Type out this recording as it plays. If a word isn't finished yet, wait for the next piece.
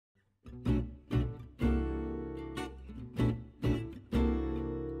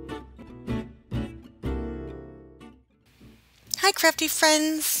Hi crafty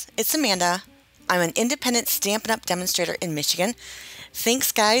friends, it's Amanda. I'm an independent Stampin' Up! Demonstrator in Michigan.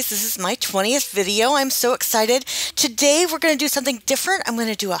 Thanks guys, this is my 20th video. I'm so excited. Today we're going to do something different. I'm going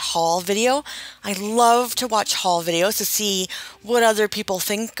to do a haul video. I love to watch haul videos to see what other people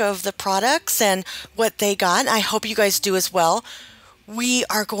think of the products and what they got. I hope you guys do as well. We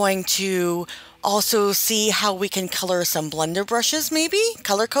are going to also see how we can color some blender brushes, maybe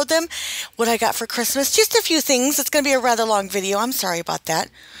color code them, what I got for Christmas, just a few things. It's going to be a rather long video. I'm sorry about that.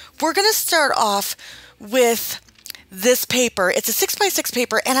 We're going to start off with this paper. It's a 6x6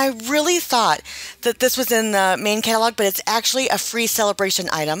 paper, and I really thought that this was in the main catalog, but it's actually a free sale-a-bration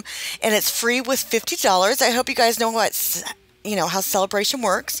item, and it's free with $50. I hope you guys know how sale-a-bration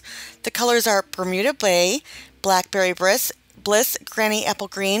works. The colors are Bermuda Bay, Blackberry Bliss, Granny Apple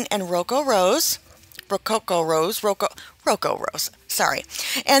Green, and Rococo Rose. Sorry.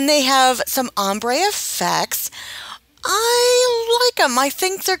 And they have some ombre effects. I like them. I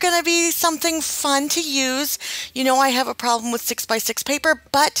think they're going to be something fun to use. You know, I have a problem with 6x6 paper,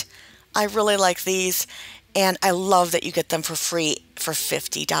 but I really like these, and I love that you get them for free for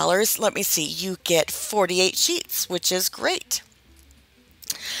 $50. Let me see. You get 48 sheets, which is great.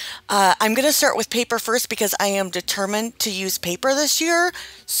 I'm going to start with paper first because I am determined to use paper this year,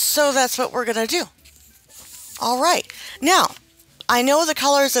 so that's what we're going to do. All right. Now, I know the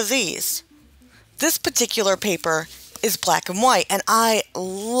colors of these. This particular paper is black and white, and I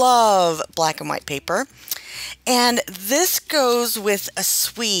love black and white paper. And this goes with a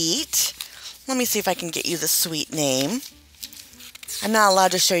suite. Let me see if I can get you the suite name. I'm not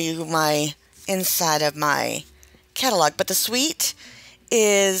allowed to show you my inside of my catalog, but the suite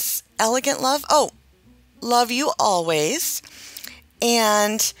is Elegant Love. Oh, Love You Always.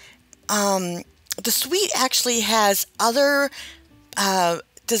 And the suite actually has other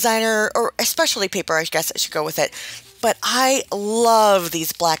designer or especially paper, I guess I should go with it. But I love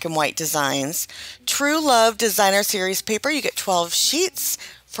these black and white designs. True Love Designer Series paper. You get 12 sheets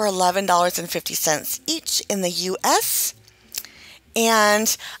for $11.50 each in the US.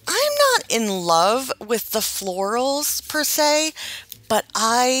 And I'm not in love with the florals per se, but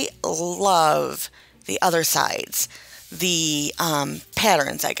I love the other sides, the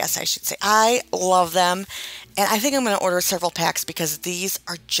patterns, I guess I should say. I love them, and I think I'm going to order several packs because these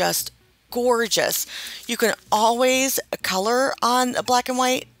are just gorgeous. You can always color on a black and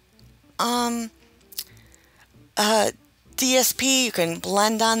white DSP. You can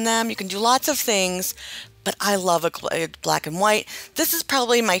blend on them. You can do lots of things, but I love a black and white. This is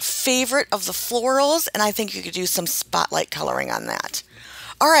probably my favorite of the florals, and I think you could do some spotlight coloring on that.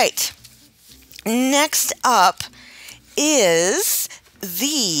 All right, next up is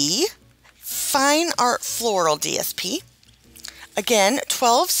the Fine Art Floral DSP. Again,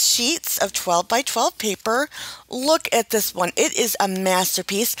 12 sheets of 12 by 12 paper. Look at this one. It is a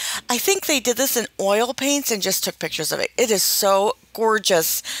masterpiece. I think they did this in oil paints and just took pictures of it. It is so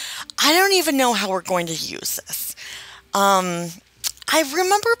gorgeous. I don't even know how we're going to use this. I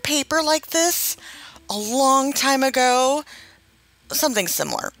remember paper like this a long time ago. Something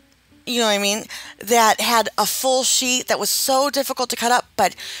similar. You know what I mean? That had a full sheet that was so difficult to cut up,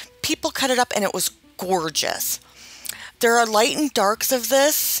 but people cut it up and it was gorgeous. There are light and darks of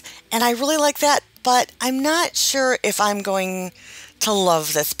this, and I really like that, but I'm not sure if I'm going to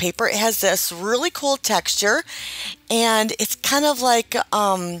love this paper. It has this really cool texture, and it's kind of like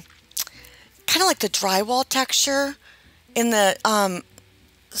the drywall texture in the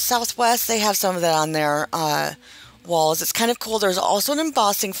Southwest. They have some of that on their walls. It's kind of cool. There's also an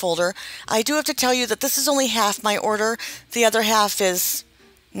embossing folder. I do have to tell you that this is only half my order. The other half is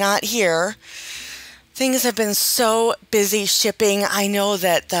not here. Things have been so busy shipping. I know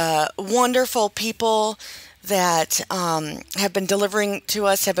that the wonderful people that have been delivering to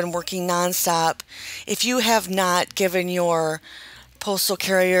us have been working nonstop. If you have not given your postal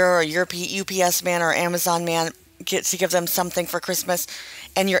carrier or your UPS man or Amazon man to give them something for Christmas,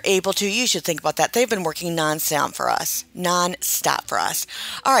 and you're able to, you should think about that. They've been working nonstop for us.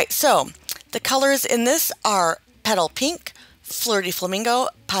 All right, so the colors in this are Petal Pink, Flirty Flamingo,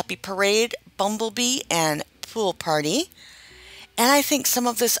 Poppy Parade, Bumblebee, and Pool Party. And I think some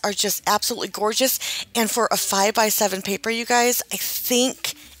of this are just absolutely gorgeous. And for a 5x7 paper, you guys, I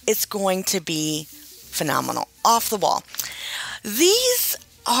think it's going to be phenomenal. Off the wall. These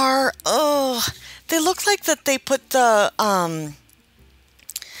are, they look like that they put the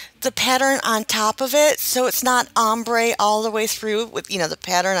pattern on top of it, so it's not ombre all the way through with, the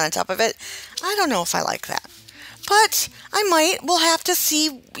pattern on top of it. I don't know if I like that. But I might. We'll have to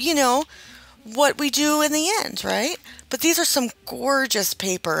see, what we do in the end, right? But these are some gorgeous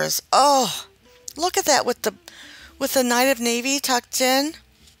papers. Oh, look at that with with the Night of Navy tucked in.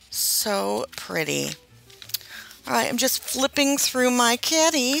 So pretty. All right, I'm just flipping through my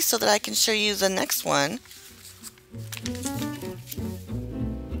kitty so that I can show you the next one.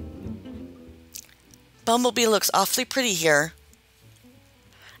 Bumblebee looks awfully pretty here.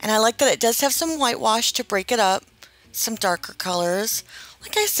 And I like that it does have some whitewash to break it up, some darker colors.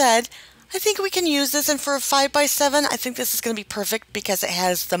 Like I said, I think we can use this, and for a 5x7, I think this is going to be perfect because it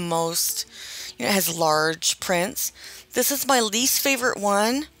has the most, it has large prints. This is my least favorite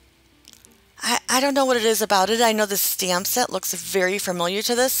one. I don't know what it is about it. I know the stamp set looks very familiar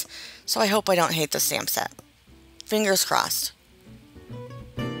to this, so I hope I don't hate the stamp set. Fingers crossed.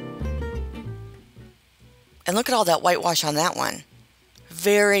 And look at all that whitewash on that one.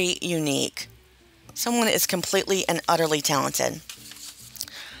 Very unique. Someone is completely and utterly talented.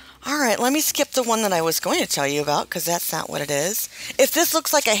 All right, let me skip the one that I was going to tell you about because that's not what it is. If this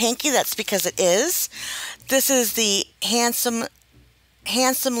looks like a hanky, that's because it is. This is the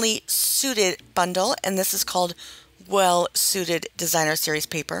Handsomely Suited bundle, and this is called Well Suited Designer Series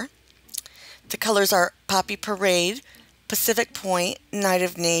paper. The colors are Poppy Parade, Pacific Point, Night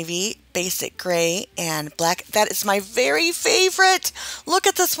of Navy, Basic Gray, and Black. That is my very favorite. Look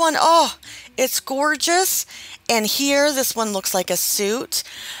at this one. Oh, it's gorgeous. And here, this one looks like a suit.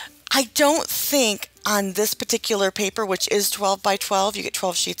 I don't think on this particular paper, which is 12 by 12, you get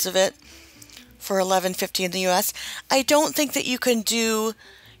 12 sheets of it for $11.50 in the US. I don't think that you can do,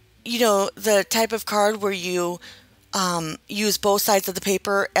 the type of card where you use both sides of the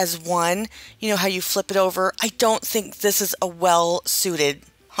paper as one, how you flip it over. I don't think this is a well-suited,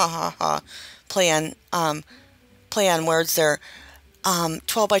 play on words there,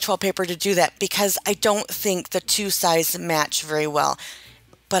 12 by 12 paper to do that, because I don't think the two sides match very well.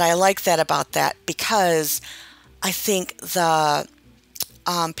 But I like that about that because I think the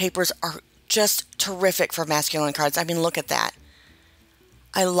papers are just terrific for masculine cards. I mean, look at that.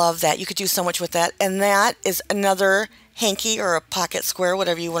 I love that. You could do so much with that. And that is another hanky or a pocket square,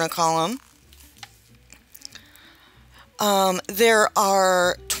 whatever you want to call them. There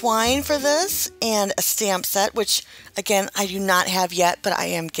are twine for this and a stamp set, which, again, I do not have yet, but I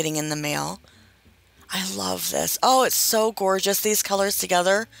am getting in the mail. I love this. Oh, it's so gorgeous, these colors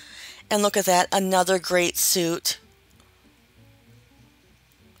together. And look at that, another great suit.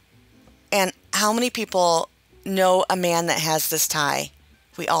 And how many people know a man that has this tie?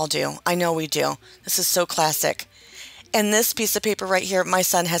 We all do. I know we do. This is so classic. And this piece of paper right here, my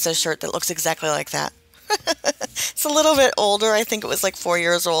son has a shirt that looks exactly like that. It's a little bit older. I think it was like 4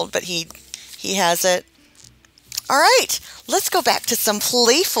 years old, but he has it. All right, let's go back to some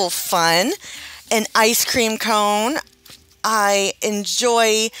playful fun. An ice cream cone. I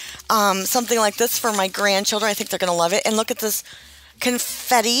enjoy something like this for my grandchildren. I think they're going to love it. And look at this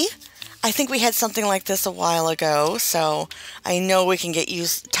confetti. I think we had something like this a while ago, so I know we can get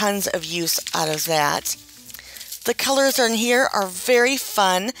tons of use out of that. The colors in here are very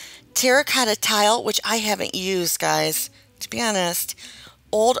fun. Terracotta tile, which I haven't used, guys, to be honest.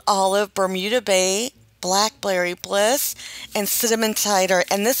 Old Olive, Bermuda Bay, Blackberry Bliss, and Cinnamon Cider.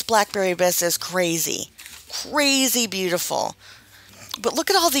 And this Blackberry Bliss is crazy. Crazy beautiful. But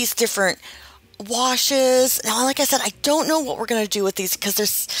look at all these different washes. Now, like I said, I don't know what we're going to do with these because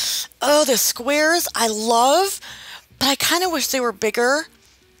the squares I love, but I kind of wish they were bigger.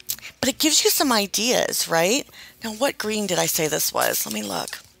 But it gives you some ideas, right? Now, what green did I say this was? Let me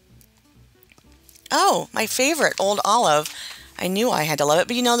look. Oh, my favorite, Old Olive. I knew I had to love it,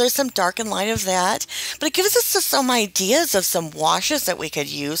 but there's some dark and light of that. But it gives us some ideas of some washes that we could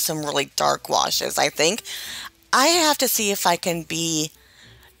use, some really dark washes, I think. I have to see if I can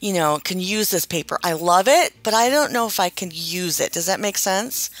can use this paper. I love it, but I don't know if I can use it. Does that make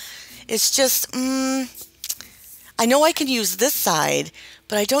sense? It's just, I know I can use this side,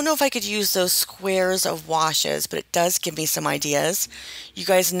 but I don't know if I could use those squares of washes, but it does give me some ideas. You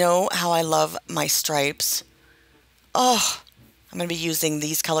guys know how I love my stripes. Oh, I'm going to be using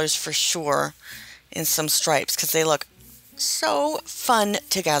these colors for sure in some stripes because they look so fun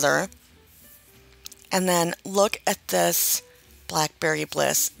together. And then look at this Blackberry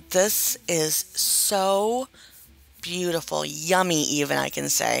Bliss. This is so beautiful, yummy even, I can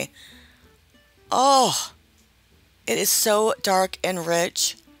say. Oh, it is so dark and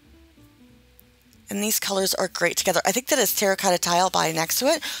rich. And these colors are great together. I think that is terracotta tile by next to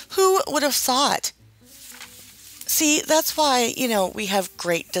it. Who would have thought? See, that's why, we have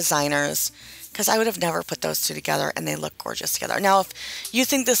great designers, because I would have never put those two together, and they look gorgeous together. Now, if you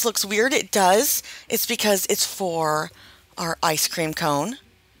think this looks weird, it does. It's because it's for our ice cream cone.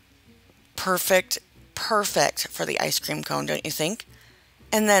 Perfect for the ice cream cone, don't you think?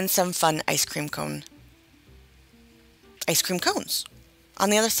 And then some fun ice cream cone ice cream cones on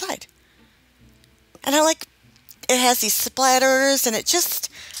the other side. And I like, it has these splatters and it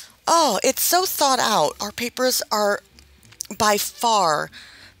just, oh, it's so thought out. Our papers are by far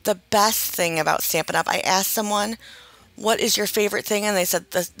the best thing about Stampin' Up. I asked someone, what is your favorite thing? And they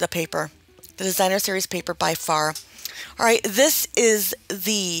said the paper, the designer series paper by far. All right, this is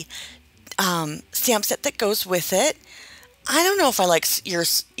the stamp set that goes with it. I don't know if I like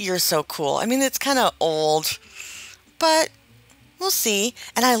You're So Cool. I mean, it's kind of old, but we'll see.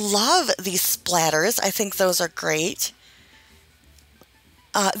 And I love these splatters. I think those are great.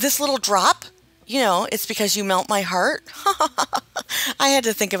 This little drop, you know, it's because you melt my heart. I had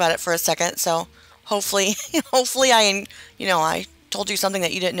to think about it for a second, so hopefully I told you something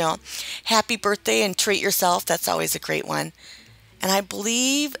that you didn't know. Happy birthday and treat yourself. That's always a great one. And I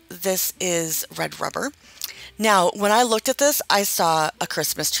believe this is red rubber. Now, when I looked at this, I saw a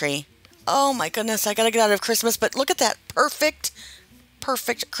Christmas tree. Oh my goodness, I gotta get out of Christmas, but look at that perfect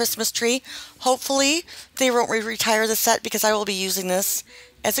Christmas tree. Hopefully they won't retire the set because I will be using this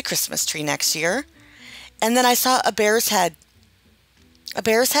as a Christmas tree next year. And then I saw a bear's head. A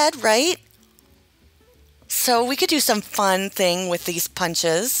bear's head, right? So we could do some fun thing with these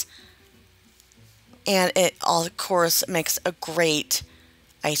punches. And it, all, of course, makes a great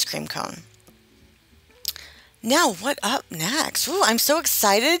ice cream cone. Now, what up next? Ooh, I'm so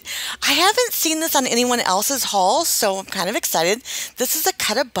excited. I haven't seen this on anyone else's haul, so I'm kind of excited. This is a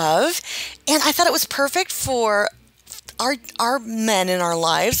cut above, and I thought it was perfect for our men in our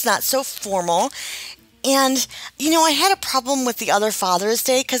lives, not so formal. And, you know, I had a problem with the other Father's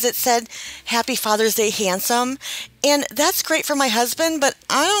Day because it said, Happy Father's Day, handsome. And that's great for my husband, but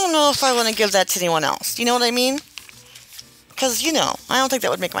I don't know if I want to give that to anyone else. You know what I mean? Because, you know, I don't think that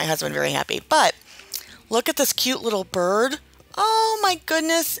would make my husband very happy. But look at this cute little bird. Oh, my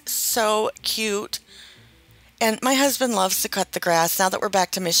goodness. So cute. And my husband loves to cut the grass. Now that we're back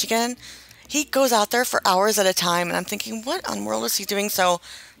to Michigan, he goes out there for hours at a time. And I'm thinking, what on world is he doing? So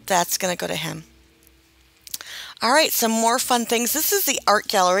that's going to go to him. All right, some more fun things. This is the art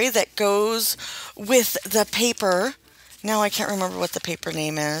gallery that goes with the paper. Now I can't remember what the paper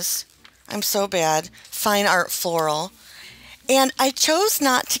name is. I'm so bad. Fine Art Floral. And I chose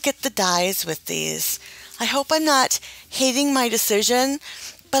not to get the dies with these. I hope I'm not hating my decision,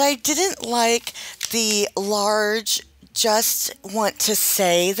 but I didn't like the large just want to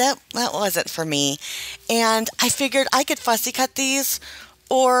say that wasn't for me. And I figured I could fussy cut these,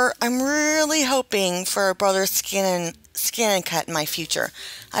 or I'm really hoping for a brother scan and cut in my future.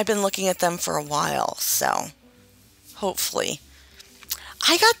 I've been looking at them for a while, so hopefully.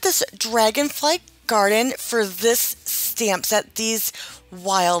 I got this Dragonfly Garden for this stamp set, these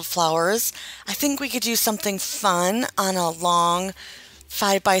wildflowers. I think we could do something fun on a long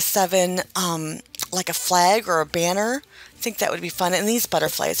 5x7, like a flag or a banner. I think that would be fun. And these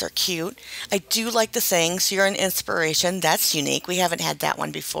butterflies are cute. I do like the sayings, you're an inspiration. That's unique. We haven't had that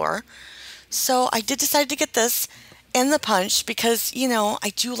one before. So I did decide to get this and the punch because, you know, I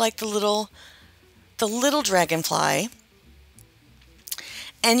do like the little dragonfly.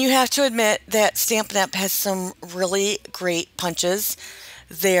 And you have to admit that Stampin' Up! Has some really great punches.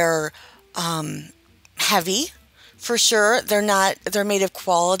 They're heavy. For sure, they're made of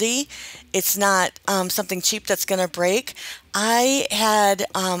quality. It's not something cheap that's going to break. I had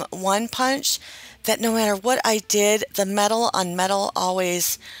one punch that no matter what I did, the metal on metal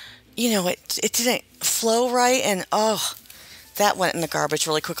always, you know, it didn't flow right. And oh, that went in the garbage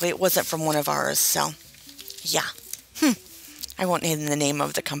really quickly. It wasn't from one of ours. So, yeah. I won't name the name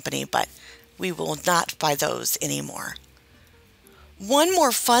of the company, but we will not buy those anymore. One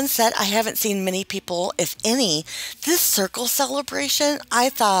more fun set I haven't seen many people, if any, this circle celebration I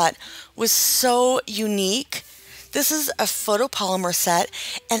thought was so unique. This is a photopolymer set,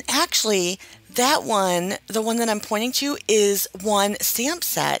 and actually that one, the one that I'm pointing to, is one stamp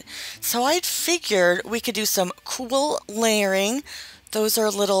set. So I'd figured we could do some cool layering. Those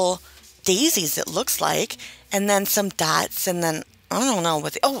are little daisies, it looks like, and then some dots, and then I don't know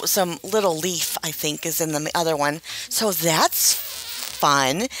what some little leaf I think is in the other one. So that's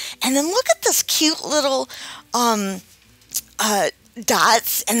fun. And then look at this cute little dots,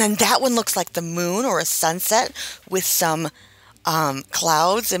 and then that one looks like the moon or a sunset with some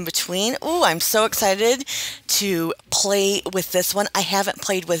clouds in between. Oh, I'm so excited to play with this one. I haven't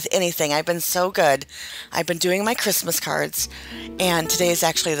played with anything. I've been so good. I've been doing my Christmas cards, and today is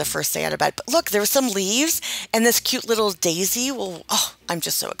actually the first day out of bed. But look, there were some leaves and this cute little daisy. Well, oh, I'm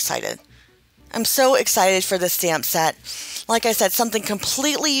just so excited. I'm so excited for this stamp set. Like I said, something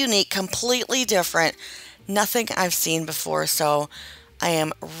completely unique, completely different. Nothing I've seen before, so I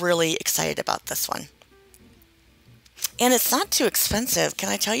am really excited about this one. And it's not too expensive. Can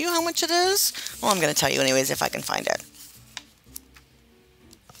I tell you how much it is? Well, I'm going to tell you anyways if I can find it.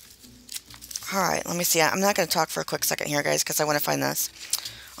 All right, let me see. I'm not going to talk for a quick second here, guys, because I want to find this.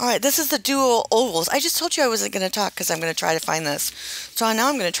 All right, this is the dual ovals. I just told you I wasn't going to talk because I'm going to try to find this. So now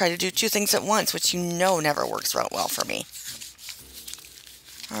I'm going to try to do two things at once, which you know never works out well for me.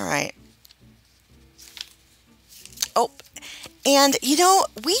 All right. Oh, and you know,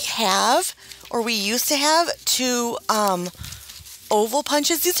 we have, or we used to have, two oval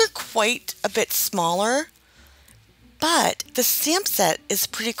punches. These are quite a bit smaller, but the stamp set is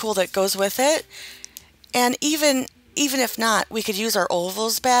pretty cool that goes with it. And even if not, we could use our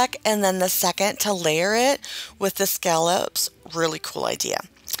ovals back and then the second to layer it with the scallops. Really cool idea.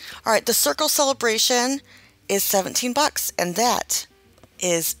 All right, the circle celebration is 17 bucks, and that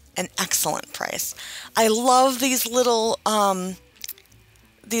is an excellent price. I love these little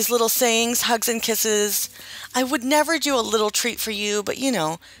sayings, hugs and kisses. I would never do a little treat for you, but you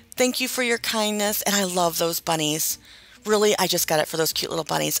know, thank you for your kindness. And I love those bunnies. Really, I just got it for those cute little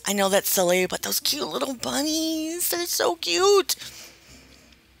bunnies. I know that's silly, but those cute little bunnies, they're so cute.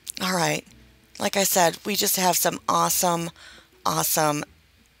 All right. Like I said, we just have some awesome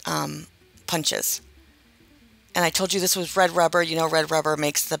punches. And I told you this was red rubber. You know, red rubber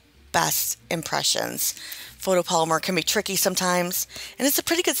makes the best impressions. Photopolymer can be tricky sometimes, and it's a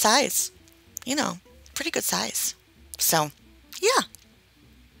pretty good size. You know, pretty good size. So, yeah.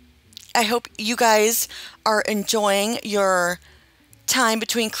 I hope you guys are enjoying your time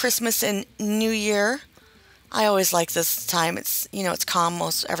between Christmas and New Year. I always like this time. It's, you know, it's calm.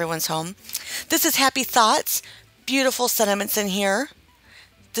 Everyone's home. This is Happy Thoughts. Beautiful sentiments in here.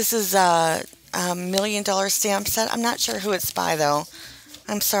 This is a $1 million stamp set. I'm not sure who it's by, though.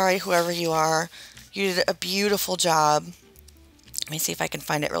 I'm sorry, whoever you are. You did a beautiful job. Let me see if I can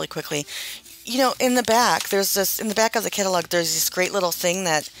find it really quickly. You know, in the back, there's this, in the back of the catalog, there's this great little thing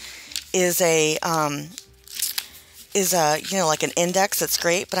that is a, you know, like an index. That's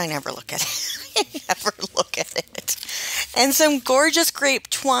great, but I never look at it. I never look at it. And some gorgeous grape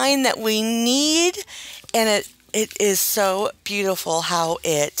twine that we need. And it is so beautiful how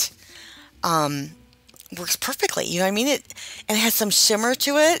it works perfectly. You know what I mean? And it has some shimmer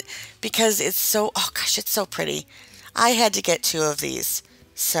to it because it's so, oh gosh, it's so pretty. I had to get two of these.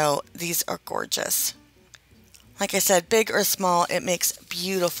 So these are gorgeous. Like I said, big or small, it makes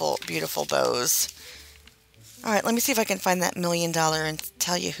beautiful, beautiful bows. All right, let me see if I can find that $1 million and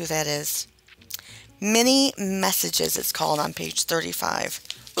tell you who that is. Mini Messages, it's called, on page 35.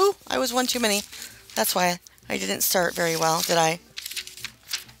 Ooh, I was one too many. That's why I didn't start very well, did I?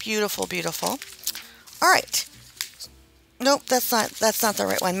 Beautiful, beautiful. All right. Nope, that's not the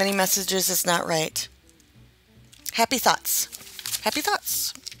right one. Many Messages is not right. Happy Thoughts. Happy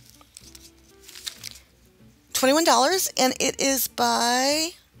Thoughts. $21, and it is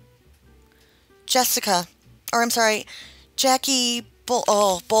by Jackie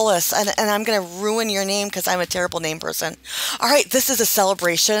Bullis, and I'm going to ruin your name because I'm a terrible name person. All right, this is a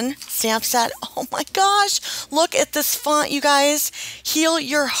Celebration stamp set. Oh my gosh, look at this font, you guys. Heal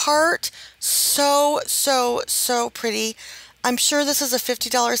Your Heart. So, so, so pretty. I'm sure this is a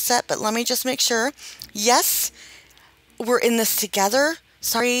 $50 set, but let me just make sure. Yes, we're in this together.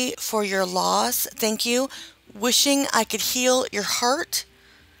 Sorry for your loss. Thank you. Wishing I could heal your heart.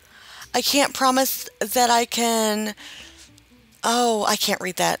 I can't promise that I can. Oh, I can't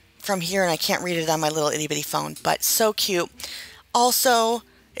read that from here, and I can't read it on my little itty bitty phone, but so cute. Also,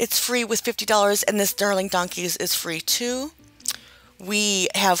 it's free with $50, and this Darling Donkeys is free too. We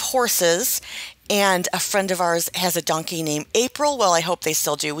have horses, and a friend of ours has a donkey named April. Well, I hope they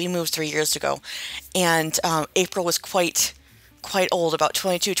still do. We moved 3 years ago, and April was quite old, about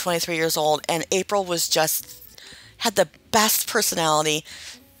 22, 23 years old, and April was just, had the best personality.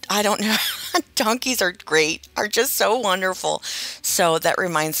 I don't know. Donkeys are great, are just so wonderful. So that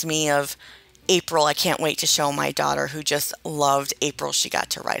reminds me of April. I can't wait to show my daughter, who just loved April. She got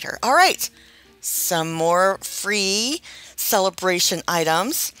to ride her. All right. Some more free celebration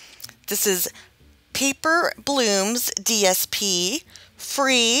items. This is Paper Blooms DSP,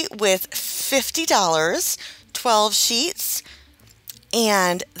 free with $50, 12 sheets.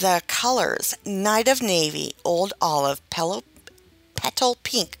 And the colors, Night of Navy, Old Olive, Petal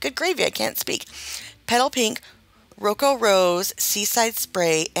Pink. Good gravy, I can't speak. Petal Pink, Rocco Rose, Seaside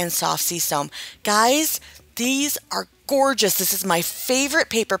Spray, and Soft Sea Foam. Guys, these are gorgeous. This is my favorite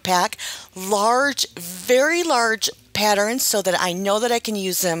paper pack. Large, very large patterns so that I know that I can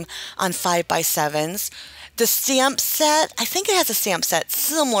use them on 5x7s. the stamp set. I think it has a stamp set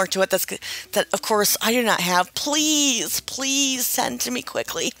similar to it that of course I do not have. Please send to me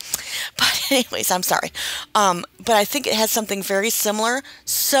quickly. But anyways, I'm sorry. But I think it has something very similar.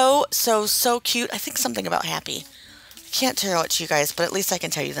 So cute. I think something about happy. I can't tell it to you guys, but at least I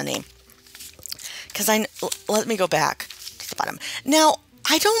can tell you the name. Because let me go back to the bottom. Now,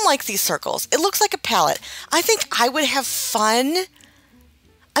 I don't like these circles. It looks like a palette. I think I would have fun.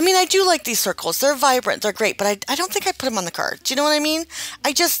 I mean, I do like these circles. They're vibrant. They're great. But I don't think I'd put them on the card. Do you know what I mean?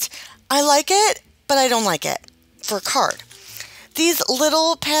 I like it, but I don't like it for a card. These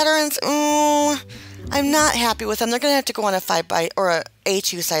little patterns, I'm not happy with them. They're going to have to go on a 5x or a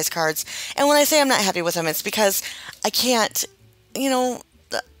A2 size cards. And when I say I'm not happy with them, it's because I can't, you know,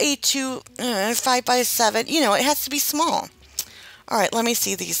 the A2, 5x7, you know, it has to be small. All right, let me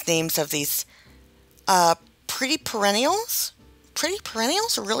see these names of these. Pretty Perennials? Pretty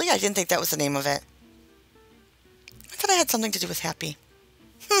Perennials? Really? I didn't think that was the name of it. I thought it had something to do with happy.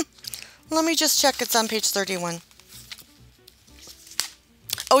 Let me just check. It's on page 31.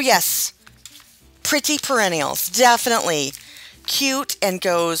 Oh, yes. Pretty Perennials. Definitely. Cute and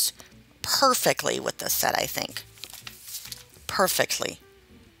goes perfectly with this set, I think. Perfectly.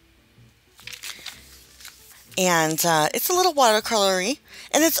 And it's a little watercolory.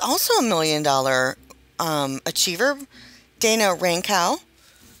 And it's also $1 million achiever. Dana Rankow.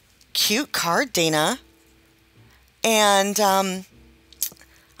 Cute card, Dana. And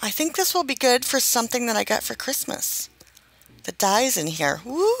I think this will be good for something that I got for Christmas. The die's in here.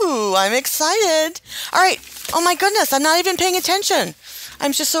 Ooh, I'm excited. All right. Oh my goodness, I'm not even paying attention.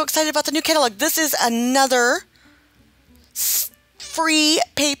 I'm just so excited about the new catalog. This is another free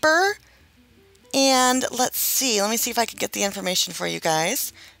paper. And let's see. Let me see if I can get the information for you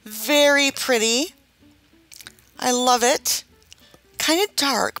guys. Very pretty. I love it. Kind of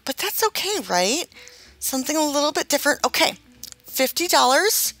dark, but that's okay, right? Something a little bit different. Okay.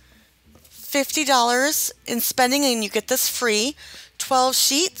 $50. $50 in spending, and you get this free. 12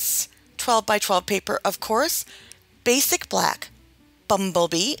 sheets, 12 by 12 paper, of course. Basic black,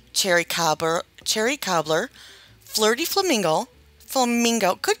 bumblebee, cherry cobbler, flirty flamingo.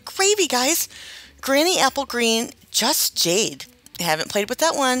 Good gravy, guys. Granny apple green, just jade. I haven't played with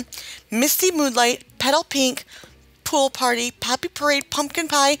that one. Misty moonlight, petal pink, pool party, poppy parade, pumpkin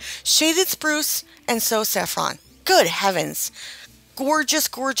pie, shaded spruce, and so saffron. Good heavens. Gorgeous,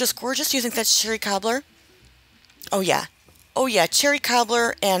 gorgeous, gorgeous. Do you think that's cherry cobbler? Oh, yeah. Oh, yeah. Cherry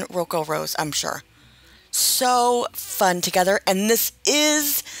cobbler and Rocco Rose, I'm sure. So fun together. And this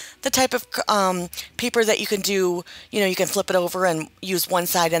is the type of paper that you can do, you know, you can flip it over and use one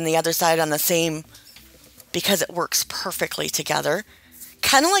side and the other side on the same, because it works perfectly together.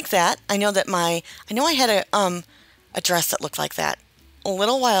 Kind of like that. I know I had a dress that looked like that a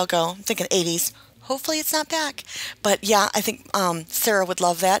little while ago. I'm thinking 80s. Hopefully it's not back. But yeah, I think Sarah would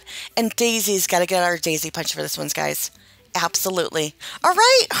love that. And Daisy's got to get our Daisy punch for this one, guys. Absolutely. All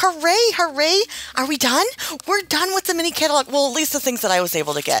right. Hooray, hooray. Are we done? We're done with the mini catalog. Well, at least the things that I was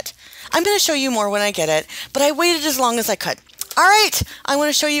able to get. I'm going to show you more when I get it, but I waited as long as I could. All right. I want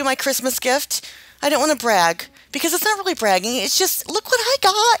to show you my Christmas gift. I don't want to brag because it's not really bragging. It's just, look what I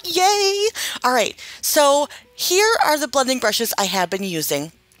got. Yay. All right. So here are the blending brushes I have been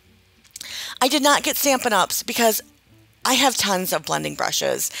using. I did not get Stampin' Ups because I have tons of blending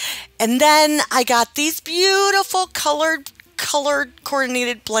brushes. And then I got these beautiful colored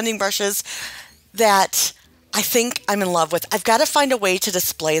coordinated blending brushes that I think I'm in love with. I've got to find a way to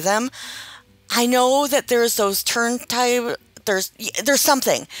display them. I know that there's those turn type, there's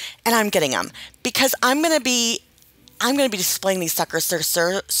something, and I'm getting them because I'm going to be displaying these suckers.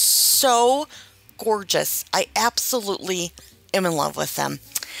 They're so gorgeous. I absolutely am in love with them.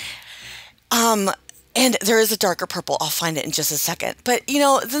 And there is a darker purple. I'll find it in just a second. But,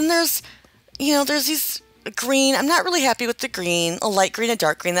 then there's these green. I'm not really happy with the green. A light green, a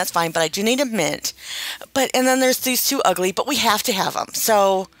dark green, that's fine. But I do need a mint. And then there's these two ugly, but we have to have them.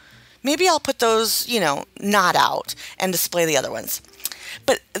 So maybe I'll put those, not out and display the other ones.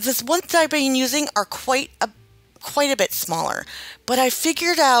 But this ones that I've been using are quite a bit smaller. But I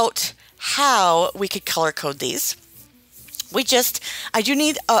figured out how we could color code these. I do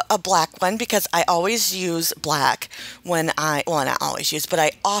need a black one because I always use black when not always use, but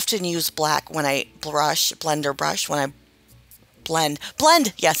I often use black when I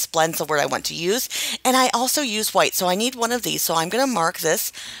blend, yes, blend's the word I want to use. And I also use white, so I need one of these. So I'm going to mark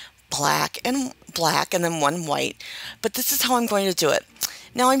this black and then one white, but this is how I'm going to do it.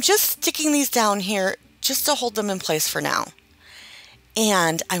 Now I'm just sticking these down here just to hold them in place for now.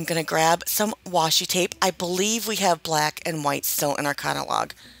 And I'm going to grab some washi tape. I believe we have black and white still in our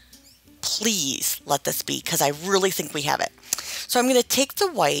catalog. please let this be, because I really think we have it. So I'm going to take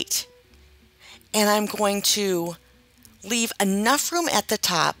the white and I'm going to leave enough room at the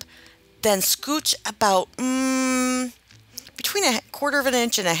top, then scooch about between a quarter of an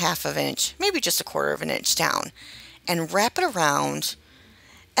inch and a half of an inch, maybe just a quarter of an inch down, and wrap it around.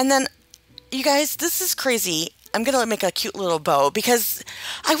 And then, you guys, this is crazy. I'm going to make a cute little bow because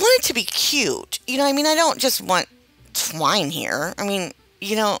I want it to be cute. You know what I mean? I don't just want twine here. I mean,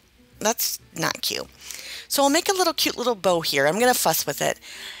 you know, that's not cute. So I'll make a little cute little bow here. I'm going to fuss with it.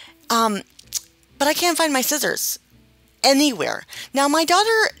 But I can't find my scissors anywhere. Now, my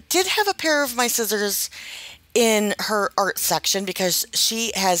daughter did have a pair of my scissors in her art section because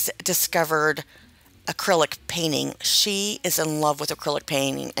she has discovered acrylic painting. She is in love with acrylic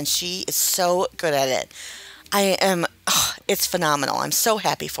painting and she is so good at it. It's phenomenal. I'm so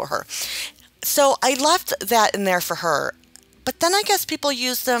happy for her. So I left that in there for her. But then I guess people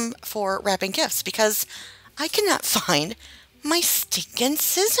use them for wrapping gifts because I cannot find my stinking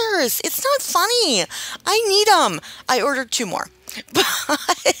scissors. It's not funny. I need them. I ordered 2 more. But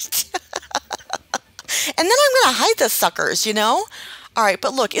and then I'm going to hide the suckers, you know? All right,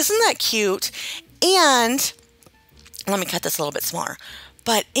 but look, isn't that cute? And let me cut this a little bit smaller.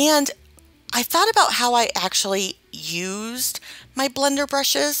 And I thought about how I actually used my blender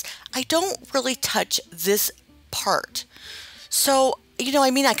brushes. I don't really touch this part. So, you know,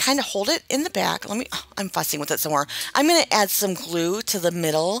 I mean, I kind of hold it in the back. I'm fussing with it some more. I'm going to add some glue to the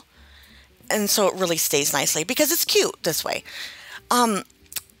middle, and so it really stays nicely because it's cute this way.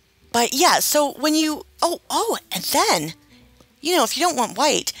 But yeah, so when you, and then, you know, if you don't want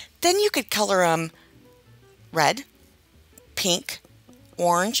white, then you could color them red, pink,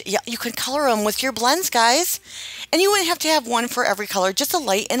 orange. Yeah, you could color them with your blends, guys. And you wouldn't have to have one for every color, just a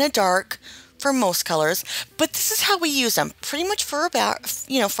light and a dark for most colors. But this is how we use them, pretty much for about,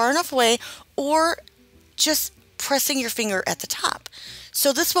 you know, far enough away, or just pressing your finger at the top.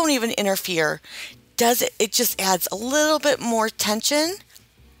 So this won't even interfere. Does it? It just adds a little bit more tension,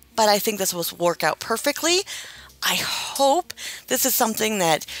 but I think this will work out perfectly. I hope this is something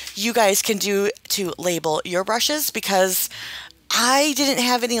that you guys can do to label your brushes because I didn't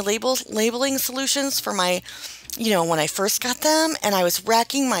have any labeling solutions for my, you know, when I first got them, and I was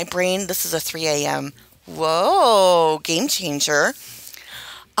racking my brain. This is a 3 a.m. Whoa, game changer.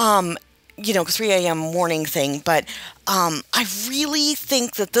 You know, 3 a.m. morning thing, but I really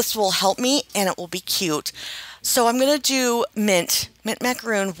think that this will help me and it will be cute. So I'm going to do mint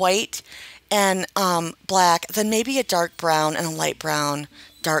macaroon, white, and black, then maybe a dark brown and a light brown,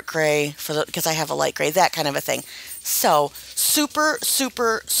 dark gray because I have a light gray, that kind of a thing. So super,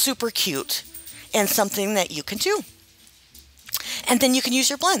 super, super cute and something that you can do. And then you can use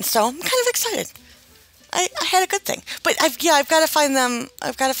your blend. So I'm kind of excited. I had a good thing, but I've got to find them.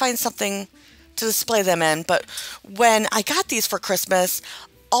 I've got to find something to display them in. But when I got these for Christmas,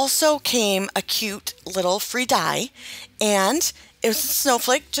 also came a cute little free die, and it was a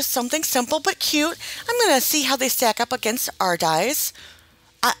snowflake, just something simple but cute. I'm going to see how they stack up against our dies.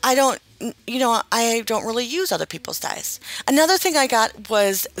 I don't really use other people's dies. Another thing I got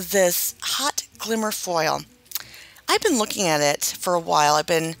was this hot glimmer foil. I've been looking at it for a while.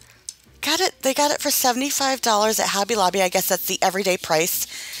 They got it for $75 at Hobby Lobby. I guess that's the everyday price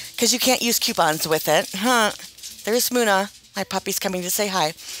because you can't use coupons with it. There's Muna. My puppy's coming to say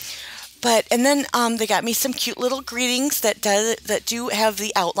hi. And then they got me some cute little greetings that do have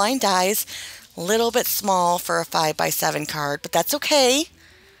the outline dies. A little bit small for a 5x7 card, but that's okay.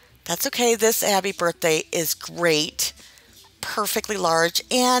 That's okay. This Abby birthday is great. Perfectly large.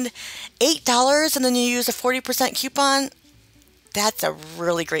 And $8, and then you use a 40% coupon. That's a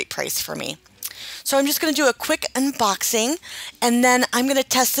really great price for me. So I'm just going to do a quick unboxing, and then I'm going to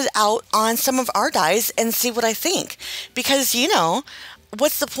test it out on some of our dies and see what I think. Because, you know,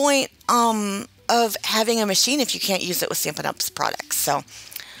 what's the point of having a machine if you can't use it with Stampin' Up's products? So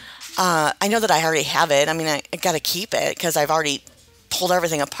I know that I already have it. I mean, I got to keep it because I've already pulled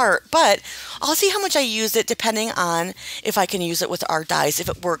everything apart, but I'll see how much I use it depending on if I can use it with our dies, if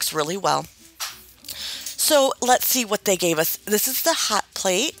it works really well. So let's see what they gave us. This is the hot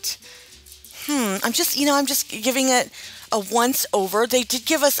plate. I'm just giving it a once over. They did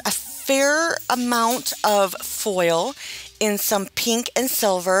give us a fair amount of foil in some pink and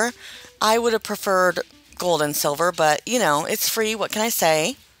silver. I would have preferred gold and silver, but you know, it's free. What can I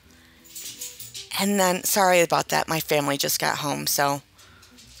say? And then, sorry about that. My family just got home, so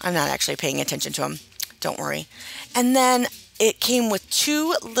I'm not actually paying attention to them. Don't worry. And then it came with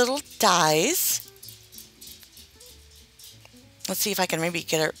 2 little dies. Let's see if I can maybe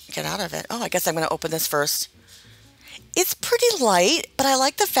get out of it. Oh, I guess I'm going to open this first. It's pretty light, but I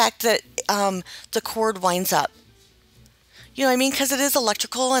like the fact that the cord winds up. You know what I mean? Because it is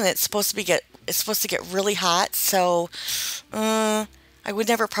electrical and it's supposed to get really hot. So I would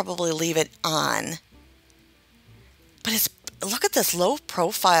never probably leave it on. But look at this low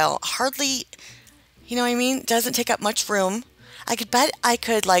profile. Hardly, you know what I mean? Doesn't take up much room. I could bet I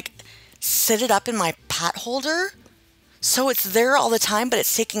could like sit it up in my pot holder. So it's there all the time, but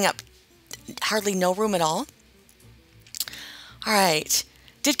it's taking up hardly no room at all. All right.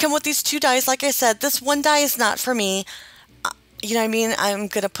 Did come with these 2 dies. Like I said, this 1 die is not for me. You know what I mean? I'm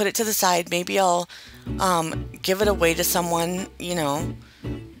going to put it to the side. Maybe I'll give it away to someone, you know.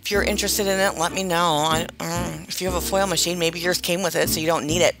 If you're interested in it, let me know. If you have a foil machine, maybe yours came with it, so you don't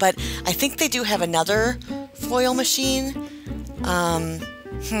need it. But I think they do have another foil machine.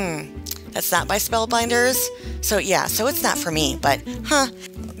 That's not by Spellbinders. So yeah, so it's not for me, but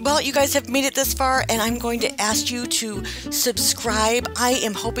well, you guys have made it this far, and I'm going to ask you to subscribe. I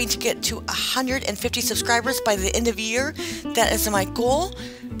am hoping to get to 150 subscribers by the end of the year. That is my goal.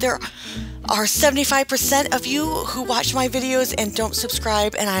 There are 75% of you who watch my videos and don't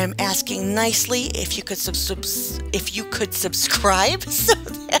subscribe, and I am asking nicely if you could subscribe so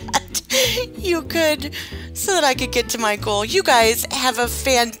that I could get to my goal. You guys have a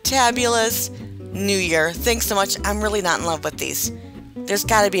fantabulous New Year. Thanks so much. I'm really not in love with these. There's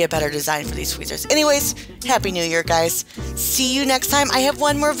got to be a better design for these tweezers. Anyways, Happy New Year, guys. See you next time. I have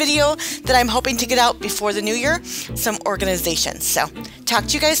one more video that I'm hoping to get out before the New Year, some organization. So, talk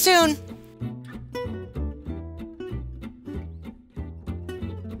to you guys soon.